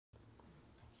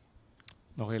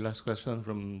Okay, last question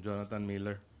from Jonathan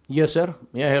Miller. Yes, sir.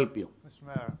 May I help you? Mr.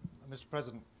 Mayor, Mr.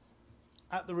 President,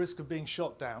 at the risk of being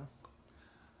shot down,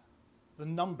 the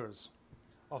numbers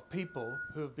of people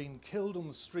who have been killed on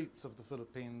the streets of the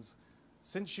Philippines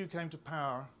since you came to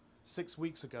power 6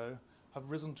 weeks ago have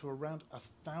risen to around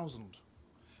 1,000.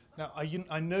 Now,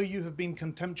 I know you have been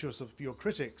contemptuous of your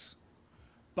critics,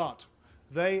 but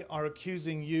they are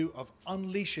accusing you of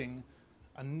unleashing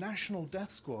a national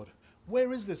death squad.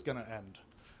 Where is this going to end?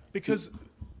 Because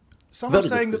some are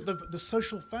saying that the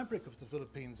social fabric of the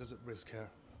Philippines is at risk here.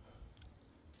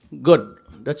 Good.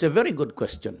 That's a very good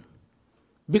question.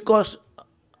 Because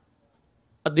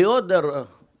at the other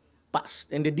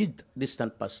past, in the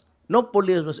distant past, no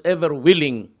police was ever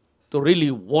willing to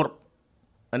really work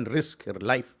and risk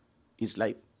his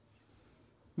life.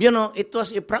 You know, it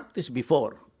was a practice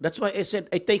before. That's why I said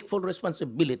I take full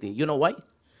responsibility. You know why?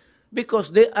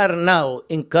 Because they are now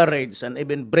encouraged and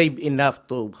even brave enough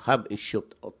to have a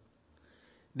shootout.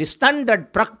 The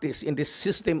standard practice in this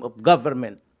system of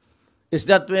government is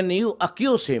that when you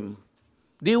accuse him,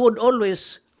 they would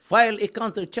always file a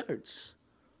countercharge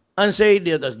and say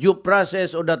that there's due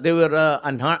process or that they were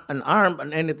unarmed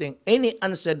and anything, any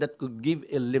answer that could give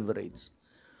a leverage.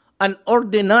 And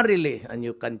ordinarily, and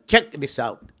you can check this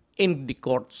out in the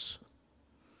courts,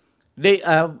 they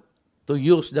have to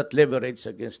use that leverage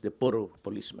against the poor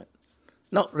policeman.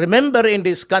 Now, remember in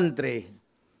this country,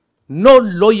 no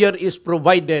lawyer is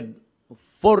provided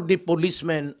for the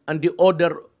policemen and the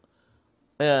other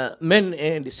men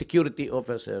and the security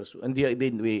officers when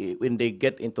they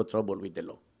get into trouble with the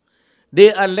law.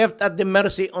 They are left at the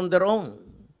mercy on their own.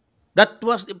 That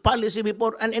was the policy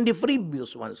before, and in the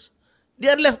previous ones, they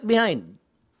are left behind.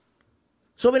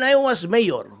 So when I was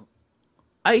mayor,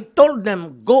 I told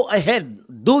them, go ahead,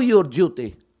 do your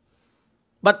duty.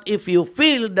 But if you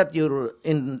feel that you're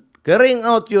in carrying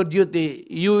out your duty,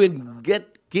 you will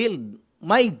get killed.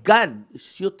 My God,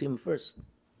 shoot him first.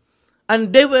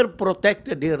 And they were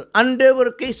protected here, and there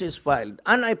were cases filed,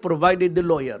 and I provided the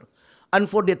lawyer. And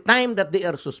for the time that they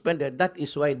are suspended, that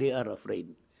is why they are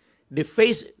afraid. They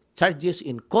face charges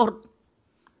in court,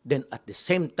 then at the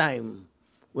same time,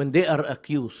 when they are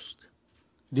accused,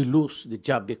 they lose the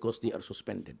job because they are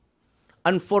suspended.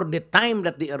 And for the time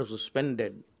that they are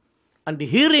suspended, and the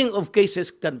hearing of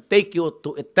cases can take you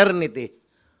to eternity,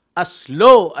 as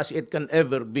low as it can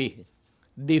ever be,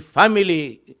 the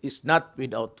family is not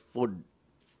without food.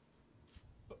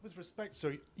 But with respect,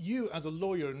 sir, you as a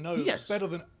lawyer know Yes. better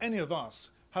than any of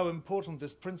us how important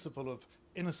this principle of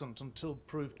innocent until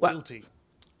proved Well, guilty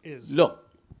is. Look,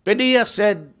 Padilla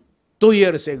said 2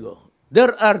 years ago,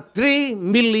 there are 3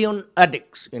 million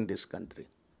addicts in this country.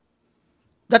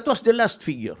 That was the last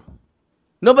figure.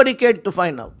 Nobody cared to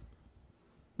find out.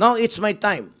 Now it's my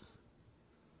time.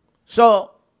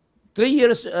 So, 2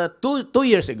 years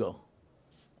ago,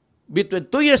 between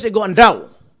 2 years ago and now,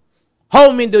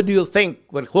 how many do you think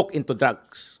were hooked into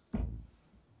drugs?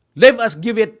 Let us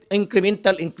give it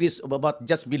incremental increase of about,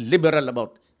 just be liberal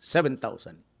about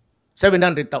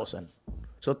 700,000.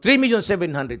 So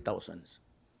 3,700,000.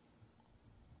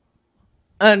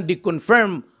 And the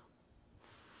confirmed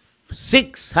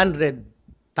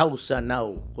 600,000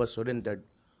 now was surrendered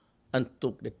and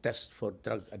took the test for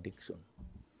drug addiction.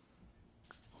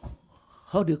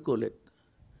 How do you call it?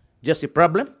 Just a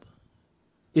problem?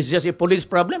 Is just a police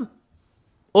problem?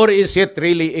 Or is it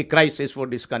really a crisis for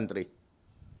this country?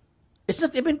 It's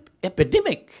not even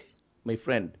epidemic, my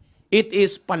friend. It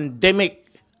is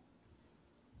pandemic.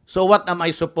 So what am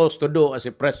I supposed to do as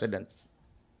a president?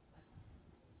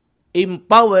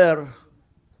 Empower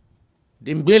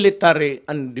the military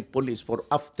and the police, for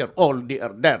after all, they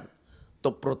are there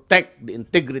to protect the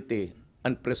integrity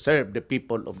and preserve the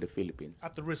people of the Philippines.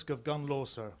 At the risk of gun law,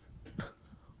 sir.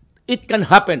 It can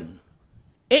happen.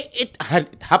 It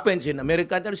happens in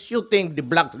America. They're shooting the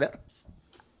blacks there.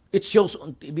 It shows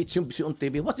on TV. It shows on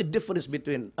TV. What's the difference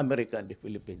between America and the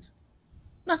Philippines?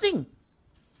 Nothing.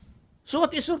 So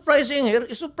what is surprising here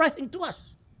is surprising to us.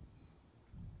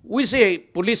 We see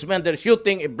policemen, they're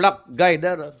shooting a black guy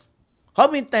there. How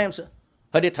many times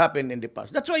had it happened in the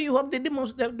past? That's why you have the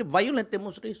violent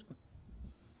demonstration.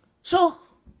 So,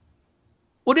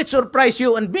 would it surprise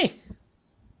you and me?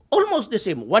 Almost the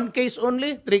same. 1 case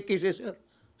only, 3 cases here.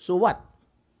 So what?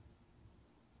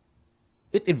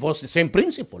 It involves the same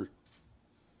principle.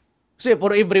 Say,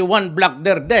 for every 1 black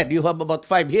there dead, you have about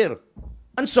 5 here.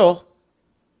 And so,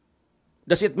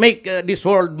 does it make this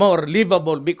world more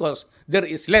livable because there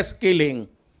is less killing?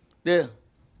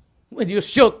 When you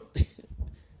shoot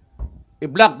a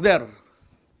black there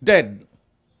dead,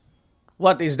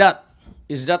 what is that?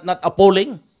 Is that not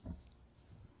appalling?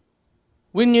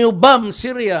 when you bomb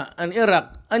Syria and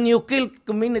Iraq, and you kill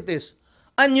communities,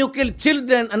 and you kill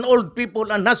children and old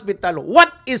people and hospital,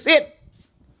 what is it?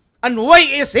 And why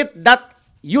is it that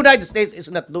United States is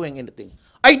not doing anything?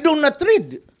 I do not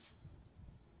read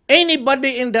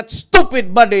anybody in that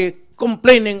stupid body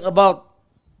complaining about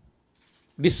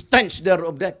the stench there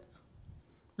of that.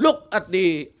 Look at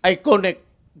the iconic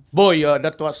boy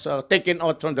that was taken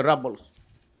out from the rubble.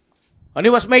 And he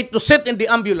was made to sit in the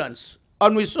ambulance,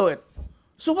 and we saw it.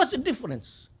 So what's the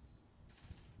difference?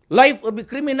 Life of a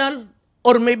criminal,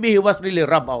 or maybe he was really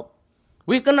rubbed out.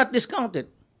 We cannot discount it.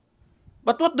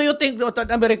 But what do you think that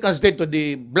Americans did to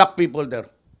the black people there?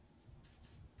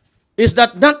 Is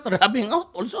that not rubbing out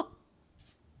also?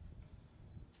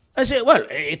 I say, well,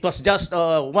 it was just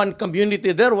one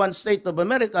community there, one state of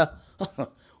America.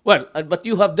 Well, but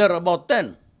you have there about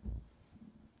 10.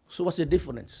 So what's the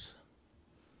difference?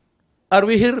 Are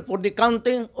we here for the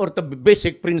counting or the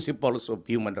basic principles of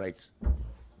human rights?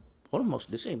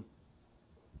 Almost the same.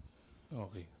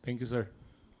 Okay. Thank you, sir.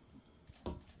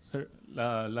 Sir,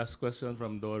 last question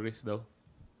from Doris daw.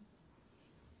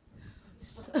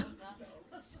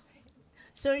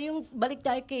 Sir, yung balik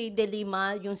tayo kay De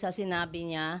Lima, yung sa sinabi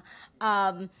niya,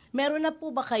 meron na po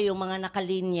ba kayong mga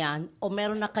nakalinya o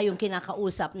meron na kayong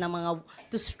kinakausap na mga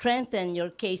to strengthen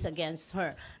your case against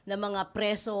her, na mga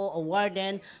preso o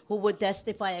warden who would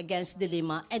testify against De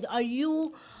Lima? And are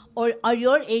you or are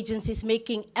your agencies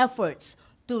making efforts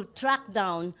to track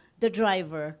down the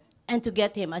driver and to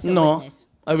get him as a witness?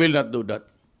 No, I will not do that.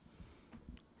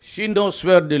 She knows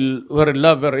where the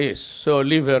lover is, so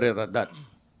leave her at that.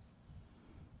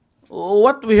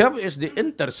 What we have is the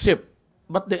intercept,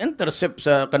 but the intercepts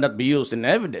cannot be used in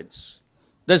evidence.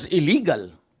 That's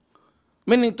illegal.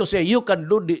 Meaning to say, you can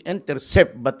do the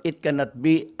intercept, but it cannot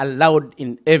be allowed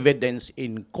in evidence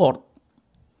in court.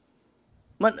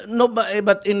 But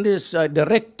in this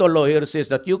direct law here says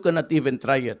that you cannot even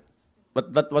try it.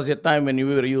 But that was the time when we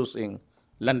were using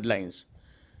landlines.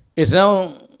 It's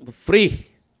now free.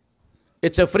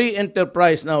 It's a free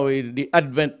enterprise now with the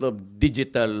advent of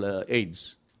digital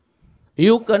age.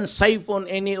 You can siphon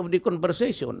any of the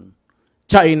conversation.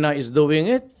 China is doing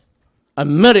it.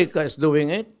 America is doing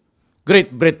it.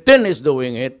 Great Britain is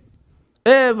doing it.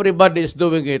 Everybody is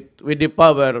doing it with the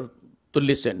power to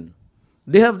listen.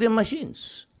 They have the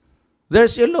machines.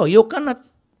 There's a law. You cannot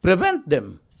prevent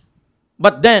them.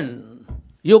 But then,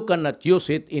 you cannot use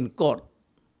it in court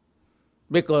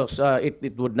because it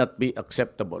would not be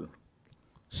acceptable.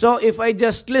 So if I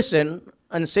just listen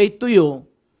and say to you,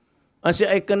 and say,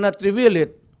 I cannot reveal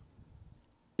it,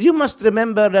 you must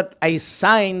remember that I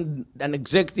signed an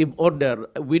executive order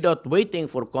without waiting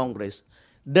for Congress,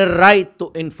 the right to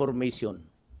information.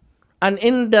 And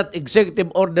in that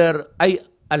executive order, I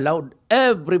allowed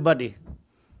everybody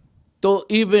to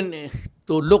even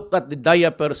to look at the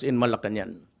diapers in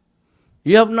Malacanang.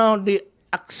 You have now the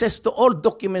access to all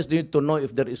documents you need to know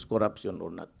if there is corruption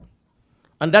or not.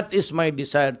 And that is my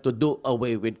desire to do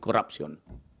away with corruption.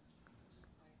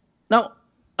 Now,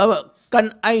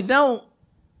 can I now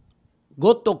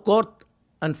go to court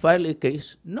and file a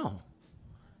case? No.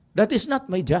 That is not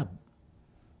my job.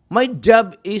 My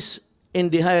job is in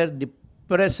the higher, the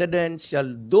president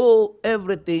shall do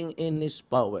everything in his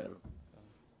power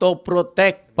to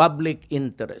protect public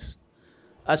interest.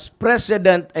 As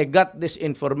president, I got this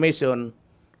information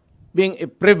being a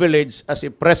privilege as a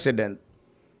president,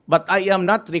 but I am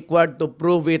not required to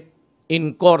prove it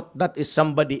in court. That is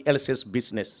somebody else's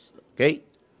business. Okay?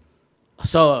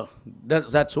 So,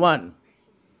 that's one.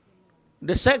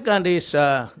 The second is,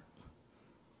 I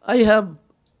have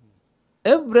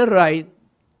every right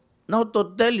now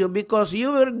to tell you, because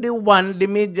you were the one, the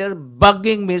media,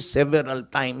 bugging me several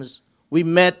times. We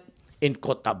met in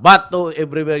Cotabato,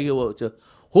 everywhere you were.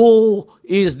 Who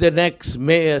is the next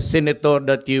mayor, senator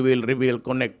that you will reveal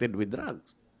connected with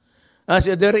drugs? I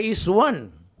said, there is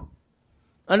one.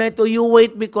 And I told you,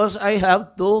 wait, because I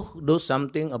have to do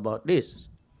something about this.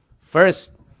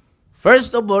 First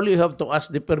of all, you have to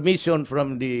ask the permission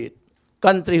from the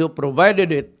country who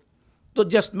provided it to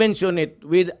just mention it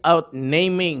without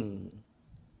naming.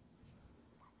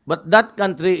 But that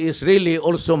country is really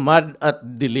also mad at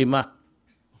De Lima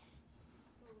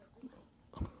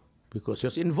because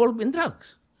she's involved in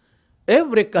drugs.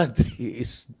 Every country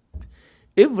is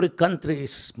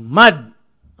mad.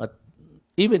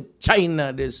 Even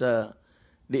China, they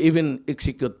even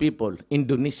execute people.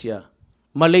 Indonesia,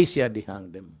 Malaysia, they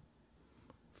hang them.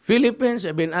 Philippines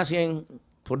have been asking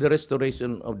for the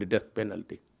restoration of the death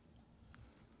penalty.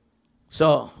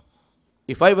 So,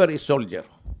 if I were a soldier,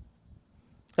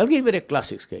 I'll give you a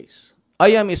classic case. I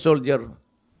am a soldier.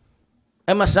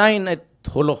 I'm assigned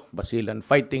Hulo, Basilan,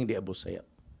 fighting the Abu Sayyaf.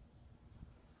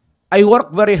 I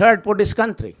work very hard for this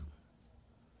country.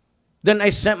 Then my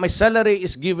salary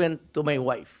is given to my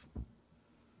wife.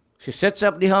 She sets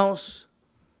up the house,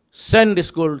 send the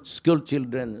school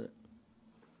children.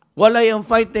 While I am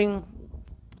fighting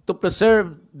to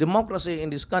preserve democracy in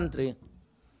this country,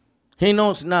 he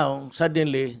knows now,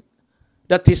 suddenly,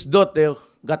 that his daughter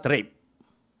got raped.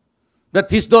 That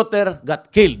his daughter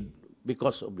got killed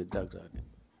because of the drugs addict.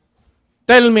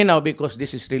 Tell me now, because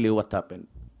this is really what happened.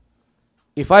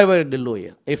 If I were the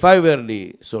lawyer, if I were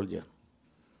the soldier,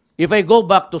 if I go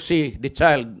back to see the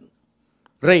child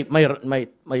raped,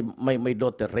 my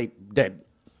daughter raped, dead,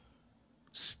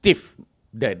 stiff,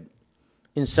 dead,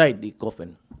 inside the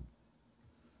coffin,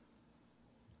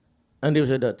 and they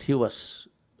said that he was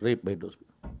raped by those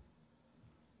people,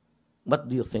 what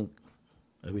do you think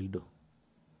I will do?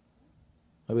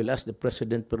 I will ask the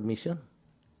president permission.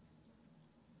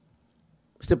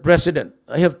 Mr. President,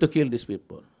 I have to kill these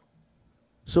people.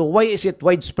 So why is it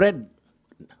widespread?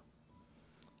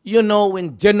 You know,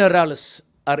 when generals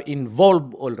are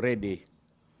involved already,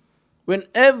 when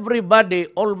everybody,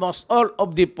 almost all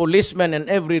of the policemen and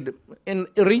in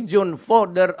Region 4,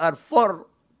 there are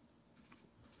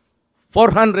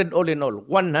 400 all in all,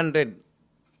 100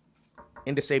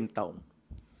 in the same town.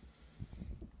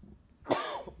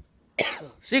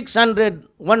 600,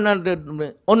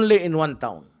 100 only in one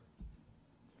town.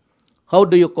 How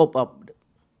do you cope up?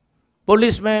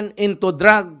 Policemen into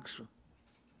drugs.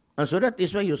 And so that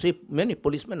is why you see many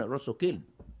policemen are also killed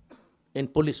in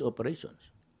police operations.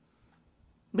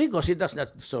 Because he does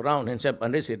not surround himself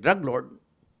unless he's a drug lord.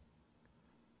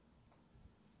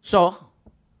 So,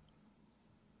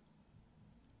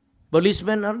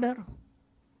 policemen are there.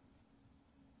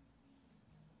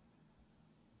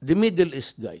 The Middle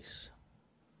East guys,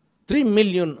 3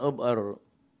 million of our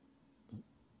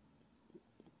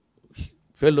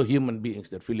fellow human beings,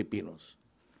 they're Filipinos.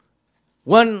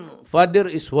 One father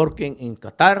is working in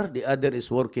Qatar, the other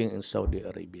is working in Saudi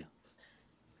Arabia.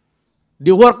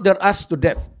 They work their ass to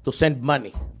death to send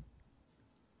money,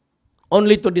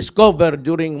 only to discover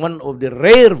during one of the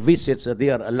rare visits that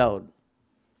they are allowed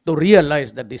to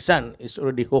realize that the son is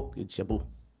already hooked in Shabu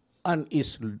and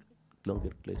is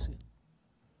longer crazy.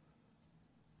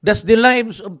 Does the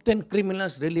lives of 10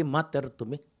 criminals really matter to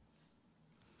me?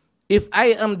 If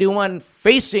I am the one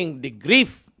facing the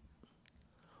grief,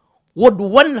 would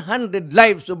 100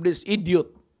 lives of this idiot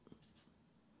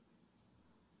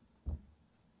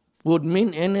would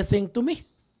mean anything to me?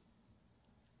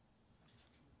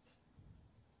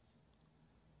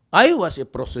 I was a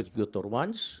prosecutor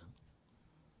once,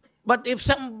 but if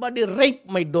somebody raped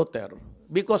my daughter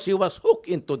because he was hooked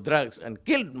into drugs and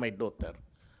killed my daughter,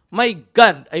 my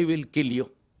God, I will kill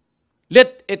you.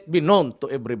 Let it be known to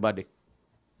everybody.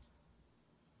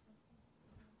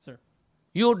 Sir.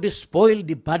 You despoil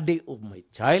the body of my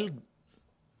child.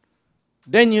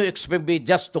 Then you expect me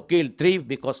just to kill 3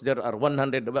 because there are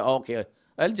 100. Okay,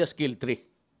 I'll just kill 3.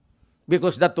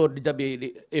 Because that would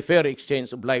be a fair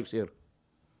exchange of lives here.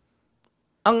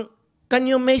 Can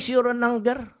you measure an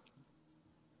anger?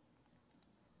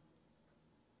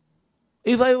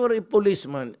 If I were a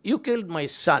policeman, you killed my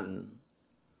son.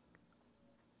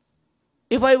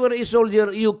 If I were a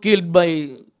soldier, you killed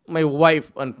my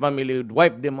wife and family, you'd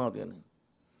wipe them out.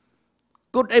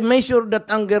 Could I measure that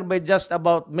anger by just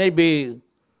about maybe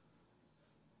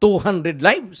 200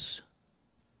 lives?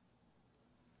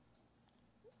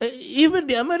 Even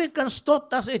the Americans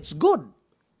taught us it's good.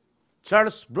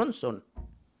 Charles Bronson,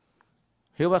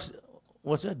 he was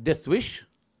it Death Wish?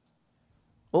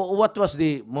 Or what was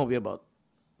the movie about?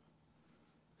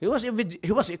 He was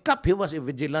a cop, he was a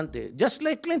vigilante, just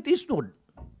like Clint Eastwood.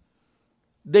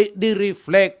 They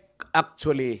reflect,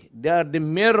 actually, they are the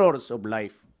mirrors of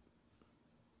life.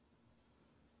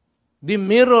 They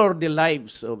mirror the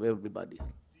lives of everybody. Do you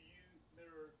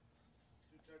mirror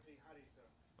Duterte Harry, sir?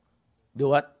 Do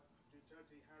what?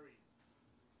 Duterte Harry.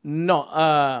 No,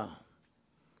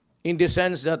 in the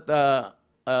sense that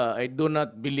I do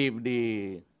not believe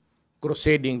the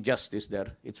crusading justice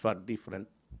there. It's far different.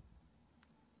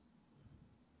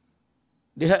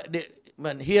 He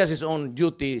has his own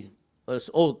duty as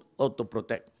oath to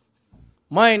protect.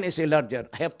 Mine is a larger.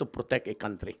 I have to protect a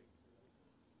country.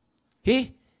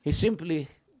 He simply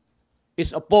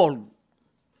is appalled,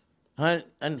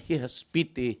 and he has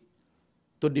pity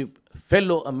to the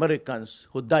fellow Americans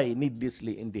who die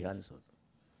needlessly in the hands of.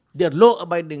 They are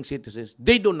law-abiding citizens.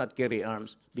 They do not carry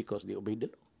arms because they obey the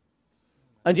law.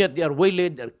 And yet they are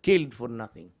waylaid, they are killed for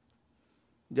nothing.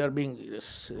 They are being,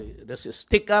 there's a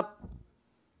stick up,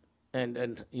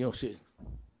 and you see.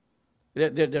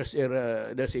 There's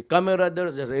a camera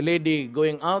there, there's a lady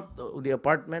going out of the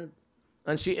apartment,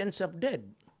 and she ends up dead.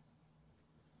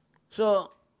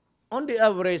 So, on the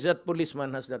average, that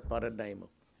policeman has that paradigm of,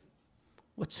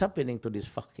 what's happening to this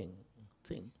fucking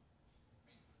thing?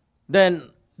 Then,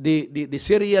 the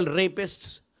serial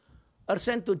rapists are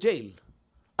sent to jail.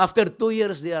 After 2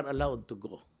 years, they are allowed to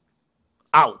go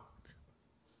out.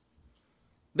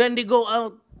 Then they go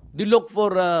out, they look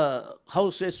for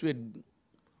houses with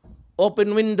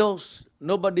open windows.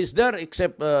 Nobody's there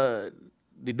except the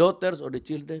daughters or the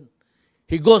children.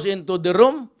 He goes into the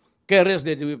room, carries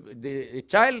the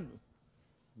child,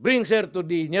 brings her to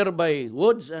the nearby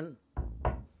woods, and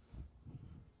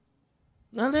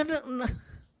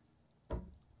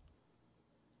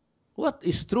what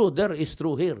is true there is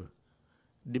true here.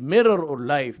 The mirror of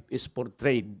life is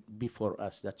portrayed before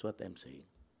us. That's what I'm saying.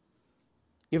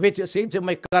 If it's a change of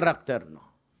my character, no.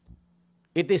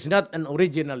 It is not an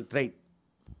original trait.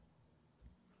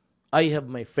 I have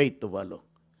my faith to follow.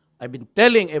 I've been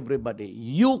telling everybody,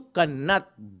 you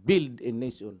cannot build a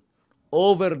nation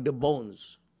over the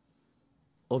bones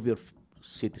of your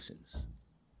citizens.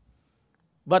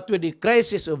 But with the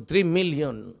crisis of 3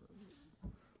 million,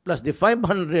 plus the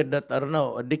 500 that are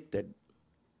now addicted,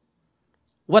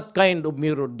 what kind of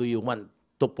mirror do you want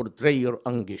to portray your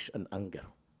anguish and anger?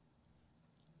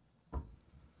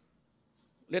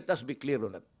 Let us be clear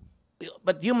on that.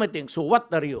 But you might think, so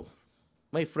what are you?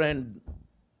 My friend,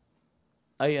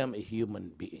 I am a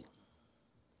human being.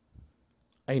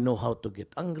 I know how to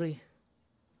get angry.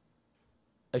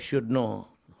 I should know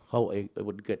how I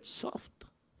would get soft.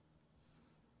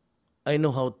 I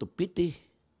know how to pity.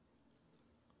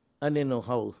 And I know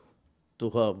how to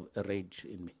have a rage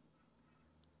in me.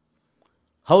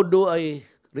 How do I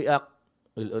react?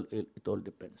 It all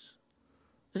depends.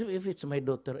 If it's my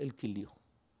daughter, I'll kill you.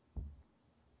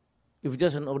 If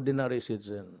just an ordinary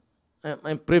citizen,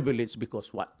 I'm privileged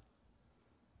because what?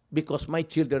 Because my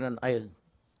children and I,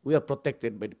 we are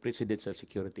protected by the Presidential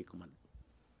Security Command.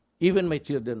 Even my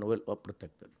children are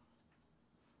protected.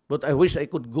 But I wish I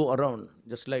could go around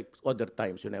just like other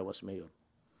times when I was mayor.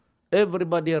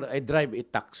 Everybody here, I drive a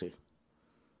taxi.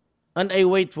 And I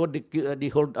wait for the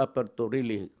hold-upper to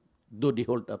really do the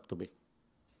hold-up to me.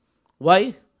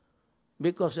 Why?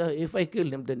 Because if I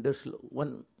kill him, then there's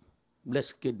one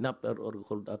less kidnapper or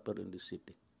hold-upper in the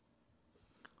city.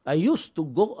 I used to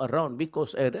go around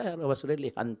because I was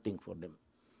really hunting for them.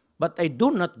 But I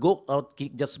do not go out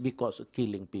just because of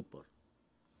killing people.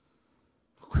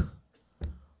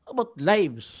 About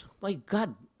lives, my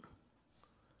God.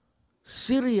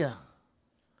 Syria,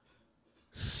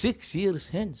 6 years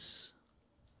hence,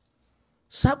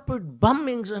 suffered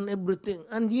bombings and everything,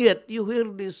 and yet you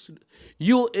hear this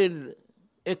UN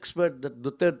expert that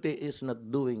Duterte is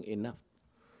not doing enough.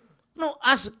 No,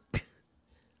 I'll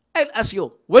ask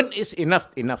you, when is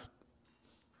enough enough?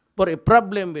 For a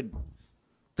problem with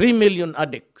 3 million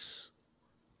addicts,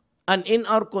 and in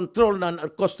our control and our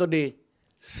custody,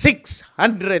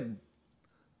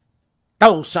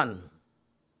 600,000.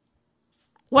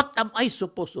 What am I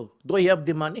supposed to? Do I have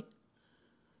the money?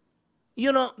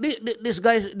 You know, these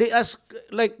guys, they ask,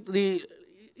 like the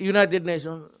United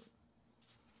Nations,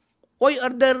 why are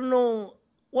there no,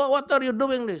 what are you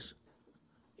doing this?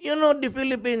 You know, the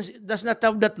Philippines does not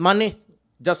have that money,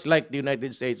 just like the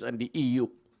United States and the EU.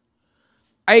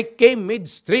 I came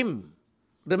midstream.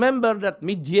 Remember that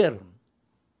mid-year,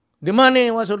 the money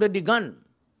was already gone.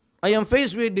 I am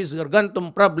faced with this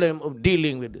gargantuan problem of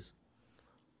dealing with this.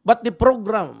 But the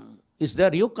program is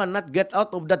there. You cannot get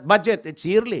out of that budget. It's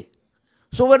yearly.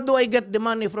 So where do I get the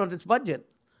money from this budget?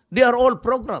 They are all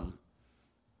programmed.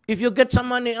 If you get some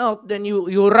money out, then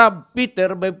you rob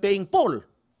Peter by paying Paul.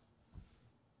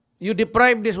 You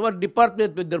deprive this one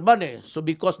department with their money. So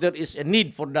because there is a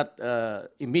need for that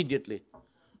immediately.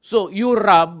 So you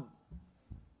rob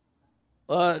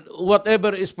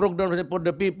whatever is programmed for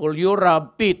the people, you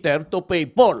rob Peter to pay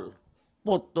Paul.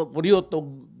 For you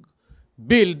to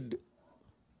build.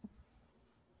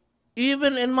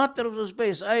 Even in matter of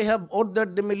space, I have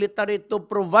ordered the military to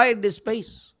provide the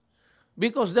space.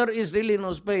 Because there is really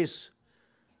no space.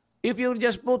 If you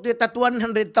just put it at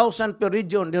 100,000 per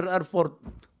region, there are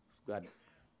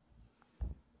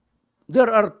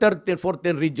 13,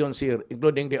 14 regions here,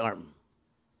 including the arm.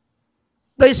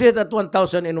 Place it at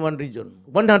 1,000 in one region,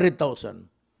 100,000.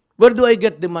 Where do I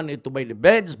get the money to buy the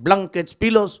beds, blankets,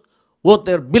 pillows,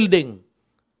 water, building,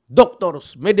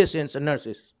 doctors, medicines, and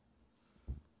nurses?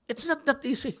 It's not that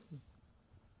easy.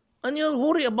 And you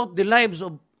worry about the lives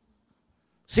of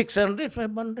 600,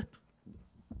 500.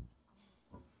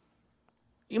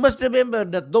 You must remember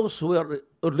that those who are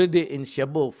already in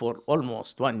Shabu for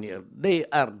almost 1 year, they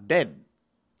are dead.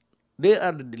 They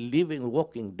are the living,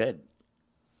 walking dead.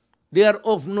 They are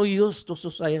of no use to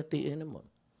society anymore.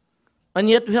 And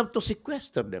yet we have to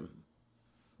sequester them.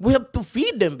 We have to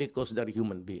feed them because they're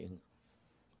human beings.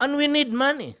 And we need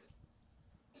money.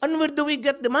 And where do we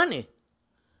get the money?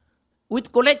 We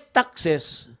collect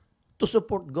taxes to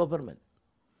support government.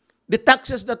 The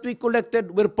taxes that we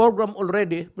collected were programmed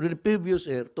already for the previous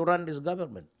year to run this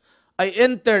government. I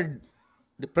entered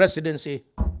the presidency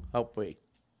halfway.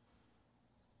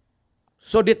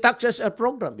 So the taxes are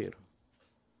programmed here.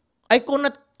 I could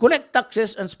not collect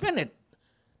taxes and spend it.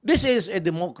 This is a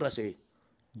democracy.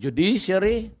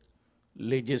 Judiciary,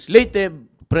 legislative,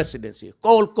 presidency,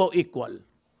 all co-equal.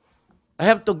 I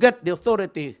have to get the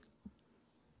authority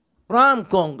from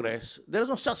Congress. There is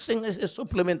no such thing as a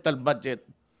supplemental budget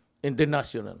in the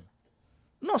national.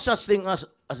 No such thing as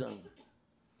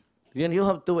then you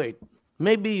have to wait.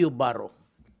 Maybe you borrow.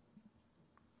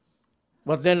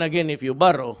 But then again, if you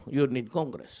borrow, you need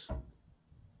Congress.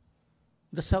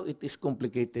 That's how it is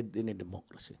complicated in a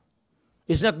democracy.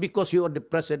 It's not because you are the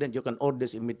president, you can order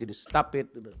this immediately, stop it.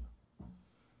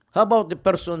 How about the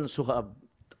persons who have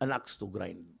an axe to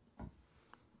grind?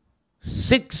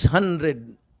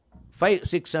 600.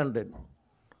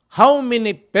 How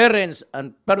many parents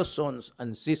and persons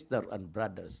and sisters and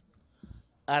brothers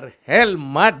are hell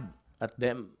mad at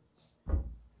them?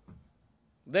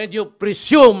 Then you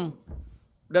presume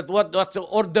that what's the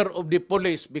order of the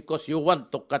police because you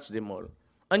want to catch them all.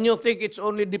 And you think it's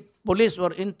only the police who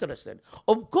are interested.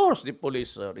 Of course the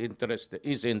police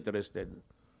is interested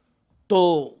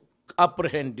to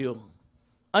apprehend you.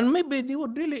 And maybe they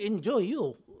would really enjoy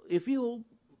you if you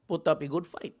put up a good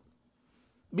fight.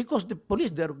 Because the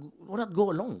police there will not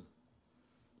go alone.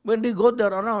 When they go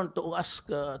there around to ask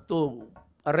to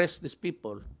arrest these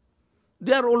people,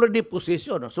 they are already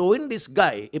positioned. So when this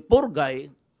guy, a poor guy,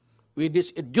 with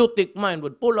this idiotic mind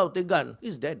would pull out a gun,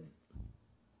 he's dead.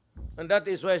 And that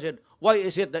is why I said, why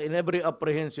is it that in every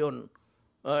apprehension,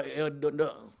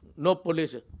 no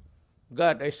police?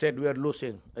 God, I said we are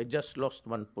losing. I just lost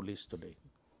one police today.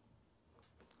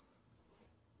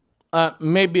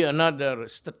 Maybe another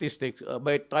statistic.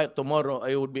 By tomorrow,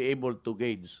 I would be able to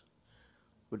gauge.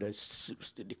 With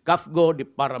the CAFGO, the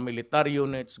paramilitary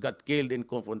units got killed in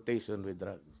confrontation with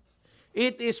drugs.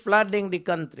 It is flooding the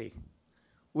country.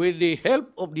 With the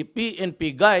help of the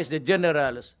PNP guys, the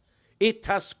generals, it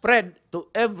has spread to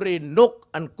every nook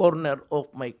and corner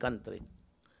of my country.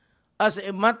 As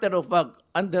a matter of fact,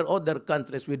 under other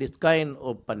countries with this kind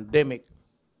of pandemic,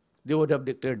 they would have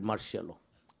declared martial law.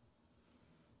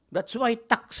 That's why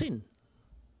Thaksin,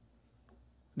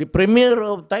 the premier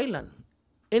of Thailand,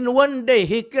 in one day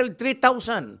he killed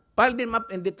 3,000, piled them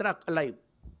up in the truck alive,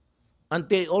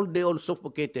 until they all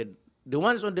suffocated. The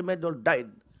ones on the middle died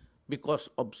because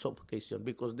of suffocation,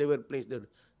 because they were placed there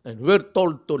and were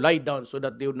told to lie down so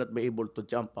that they would not be able to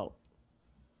jump out.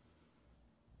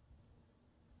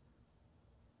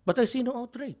 But I see no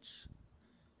outrage.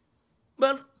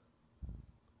 Well,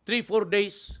 3-4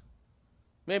 days,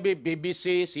 maybe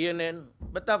BBC, CNN,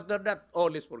 but after that,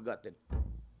 all is forgotten.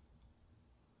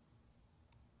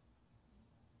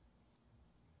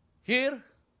 Here,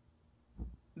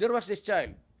 there was this child,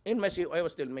 in my city, I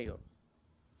was still mayor.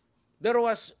 There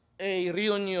was a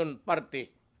reunion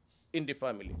party in the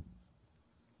family.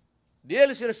 The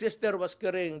elder sister was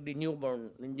carrying the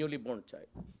newly born child.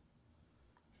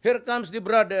 Here comes the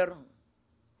brother,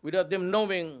 without them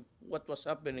knowing what was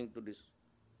happening to this.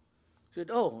 He said,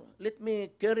 oh, let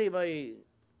me carry my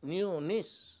new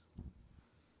niece.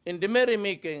 In the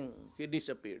merrymaking, he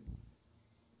disappeared.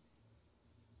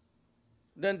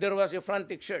 Then there was a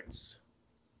frantic search.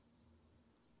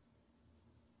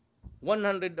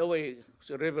 100 away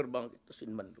sa riverbank, it was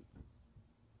in Manduk.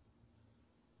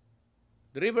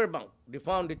 The riverbank, they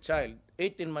found the child,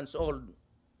 18 months old,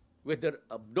 with their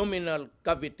abdominal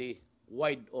cavity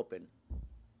wide open.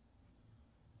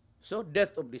 So,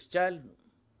 death of this child,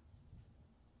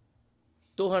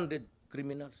 200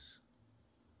 criminals,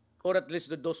 or at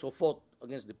least those who fought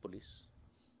against the police.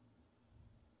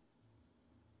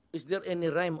 Is there any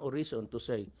rhyme or reason to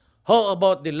say, how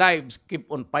about the lives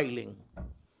keep on piling?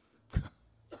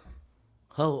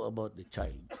 How about the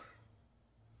child?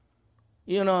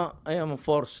 You know, I am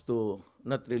forced to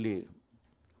not really,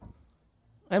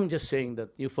 I'm just saying that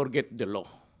you forget the law.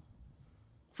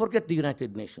 Forget the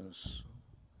United Nations.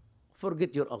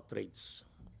 Forget your outrage.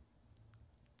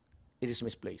 It is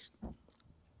misplaced.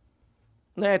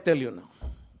 Now I tell you now,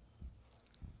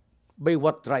 by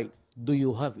what right do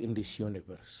you have in this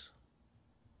universe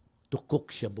to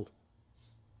cook shabu,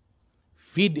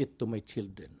 feed it to my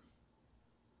children,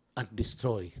 and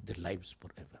destroy their lives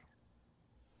forever.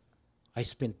 I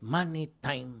spent money,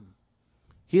 time.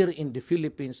 Here in the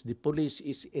Philippines, the police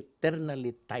is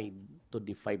eternally tied to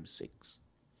the 5-6.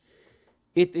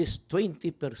 It is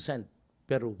 20%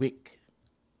 per week.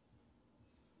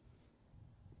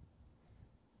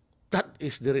 That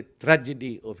is the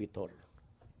tragedy of it all.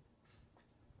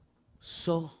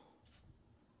 So,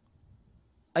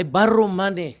 I borrow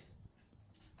money.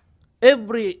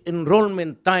 Every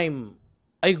enrollment time,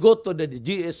 I go to the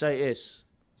GSIS,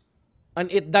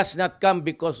 and it does not come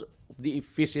because of the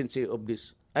efficiency of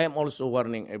this. I am also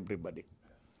warning everybody.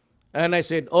 And I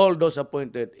said, all those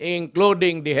appointed,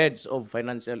 including the heads of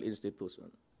financial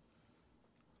institutions,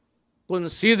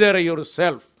 consider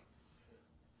yourself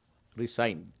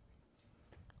resigned.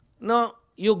 Now,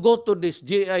 you go to this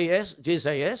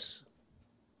GSIS,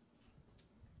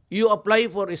 you apply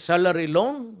for a salary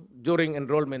loan during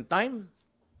enrollment time.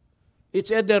 It's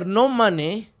either no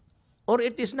money or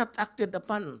it is not acted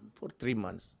upon for 3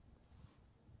 months.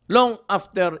 Long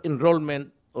after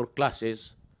enrollment or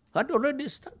classes had already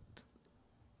started.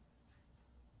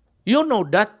 You know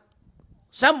that.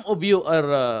 Some of you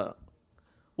are,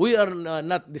 we are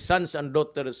not the sons and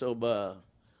daughters of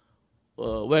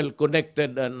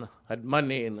well-connected and had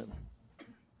money.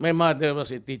 My mother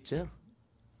was a teacher.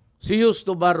 She used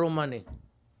to borrow money.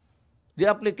 The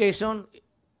application,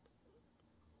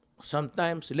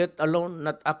 sometimes let alone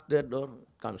not acted or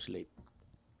comes late.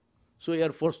 So you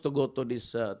are forced to go to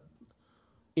this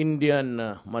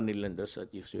Indian moneylenders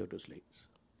at Eusebius Lakes.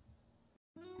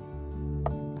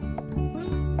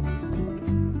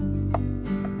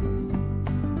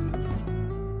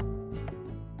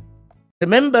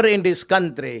 Remember, in this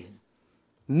country,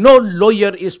 no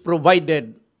lawyer is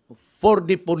provided for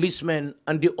the policemen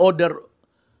and the other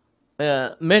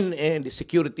men and the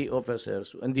security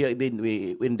officers when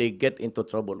they get into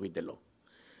trouble with the law.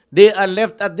 They are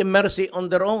left at the mercy on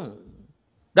their own.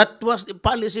 That was the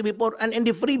policy before, and in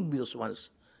the previous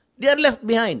ones, they are left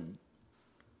behind.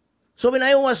 So when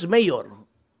I was mayor,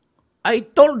 I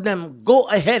told them, go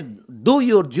ahead, do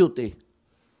your duty.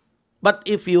 But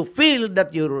if you feel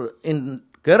that you're in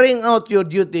carrying out your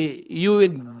duty, you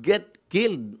will get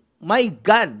killed. My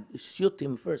God, shoot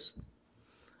him first.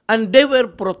 And they were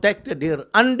protected here,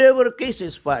 and there were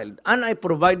cases filed, and I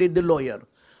provided the lawyer.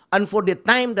 And for the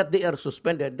time that they are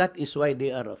suspended, that is why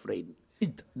they are afraid.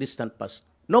 Distant past.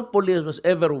 No police was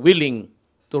ever willing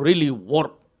to really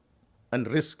work and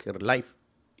risk her life,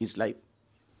 his life.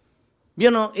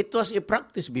 You know, it was a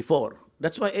practice before.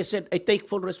 That's why I said I take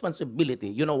full responsibility.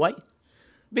 You know why?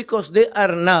 Because they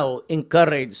are now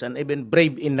encouraged and even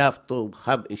brave enough to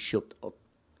have a shootout.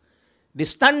 The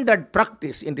standard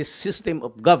practice in this system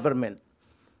of government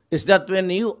is that when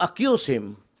you accuse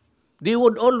him, they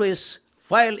would always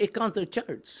file a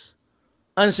countercharge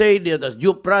and say that there's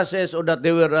due process or that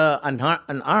they were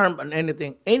unarmed and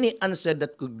anything, any answer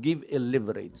that could give a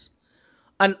leverage.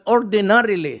 And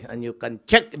ordinarily, and you can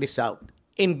check this out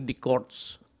in the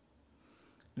courts,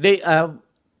 they have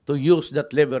to use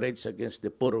that leverage against the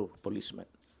poor policeman.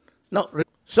 Now,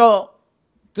 so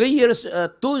 2 years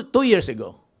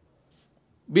ago,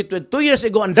 between 2 years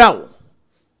ago and now,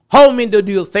 how many do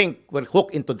you think were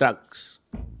hooked into drugs?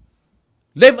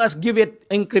 Let us give it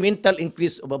incremental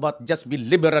increase of about, just be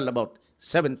liberal about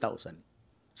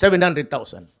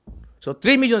 700,000. So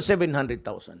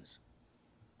 3,700,000.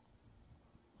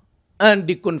 And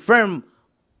the confirmed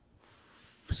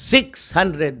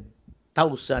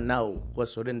 600,000 now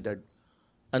was surrendered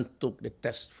and took the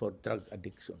test for drug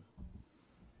addiction.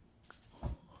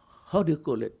 How do you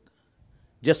call it?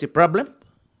 Just a problem?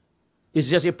 Is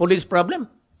it just a police problem?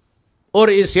 Or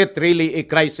is it really a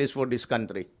crisis for this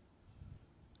country?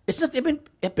 It's not even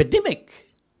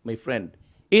epidemic, my friend.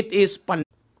 It is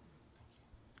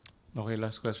Okay,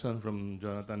 last question from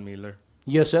Jonathan Miller.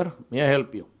 Yes, sir. May I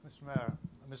help you? Mr. Mayor,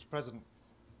 Mr. President,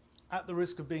 at the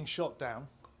risk of being shot down,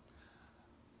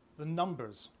 the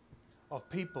numbers of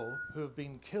people who have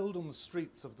been killed on the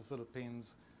streets of the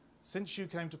Philippines since you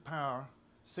came to power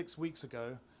 6 weeks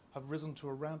ago have risen to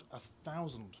around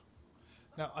 1,000.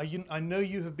 Now, I know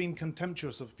you have been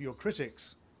contemptuous of your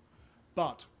critics,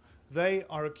 but they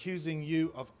are accusing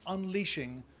you of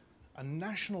unleashing a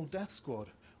national death squad.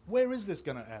 Where is this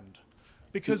going to end?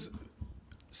 Because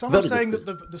some are saying that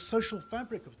the social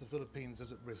fabric of the Philippines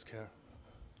is at risk here.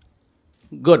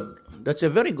 Good. That's a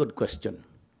very good question.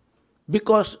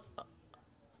 Because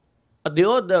at the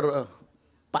other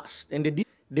past, and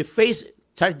they face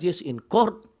charges in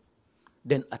court,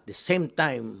 then at the same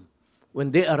time,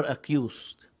 when they are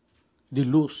accused, they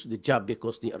lose the job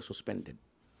because they are suspended.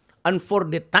 And for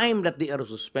the time that they are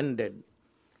suspended,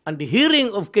 And the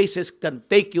hearing of cases can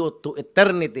take you to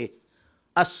eternity,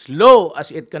 as low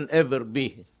as it can ever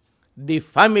be. The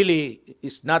family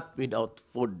is not without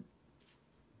food.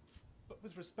 But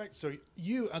with respect, sir,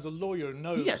 you as a lawyer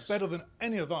know Yes. better than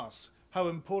any of us how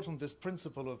important this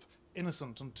principle of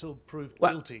innocent until proved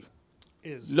Well, guilty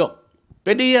is. Look,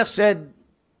 Padilla said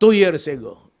 2 years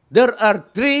ago, there are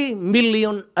 3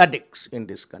 million addicts in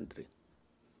this country.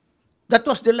 That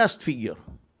was the last figure.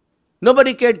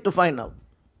 Nobody cared to find out.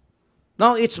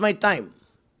 Now it's my time.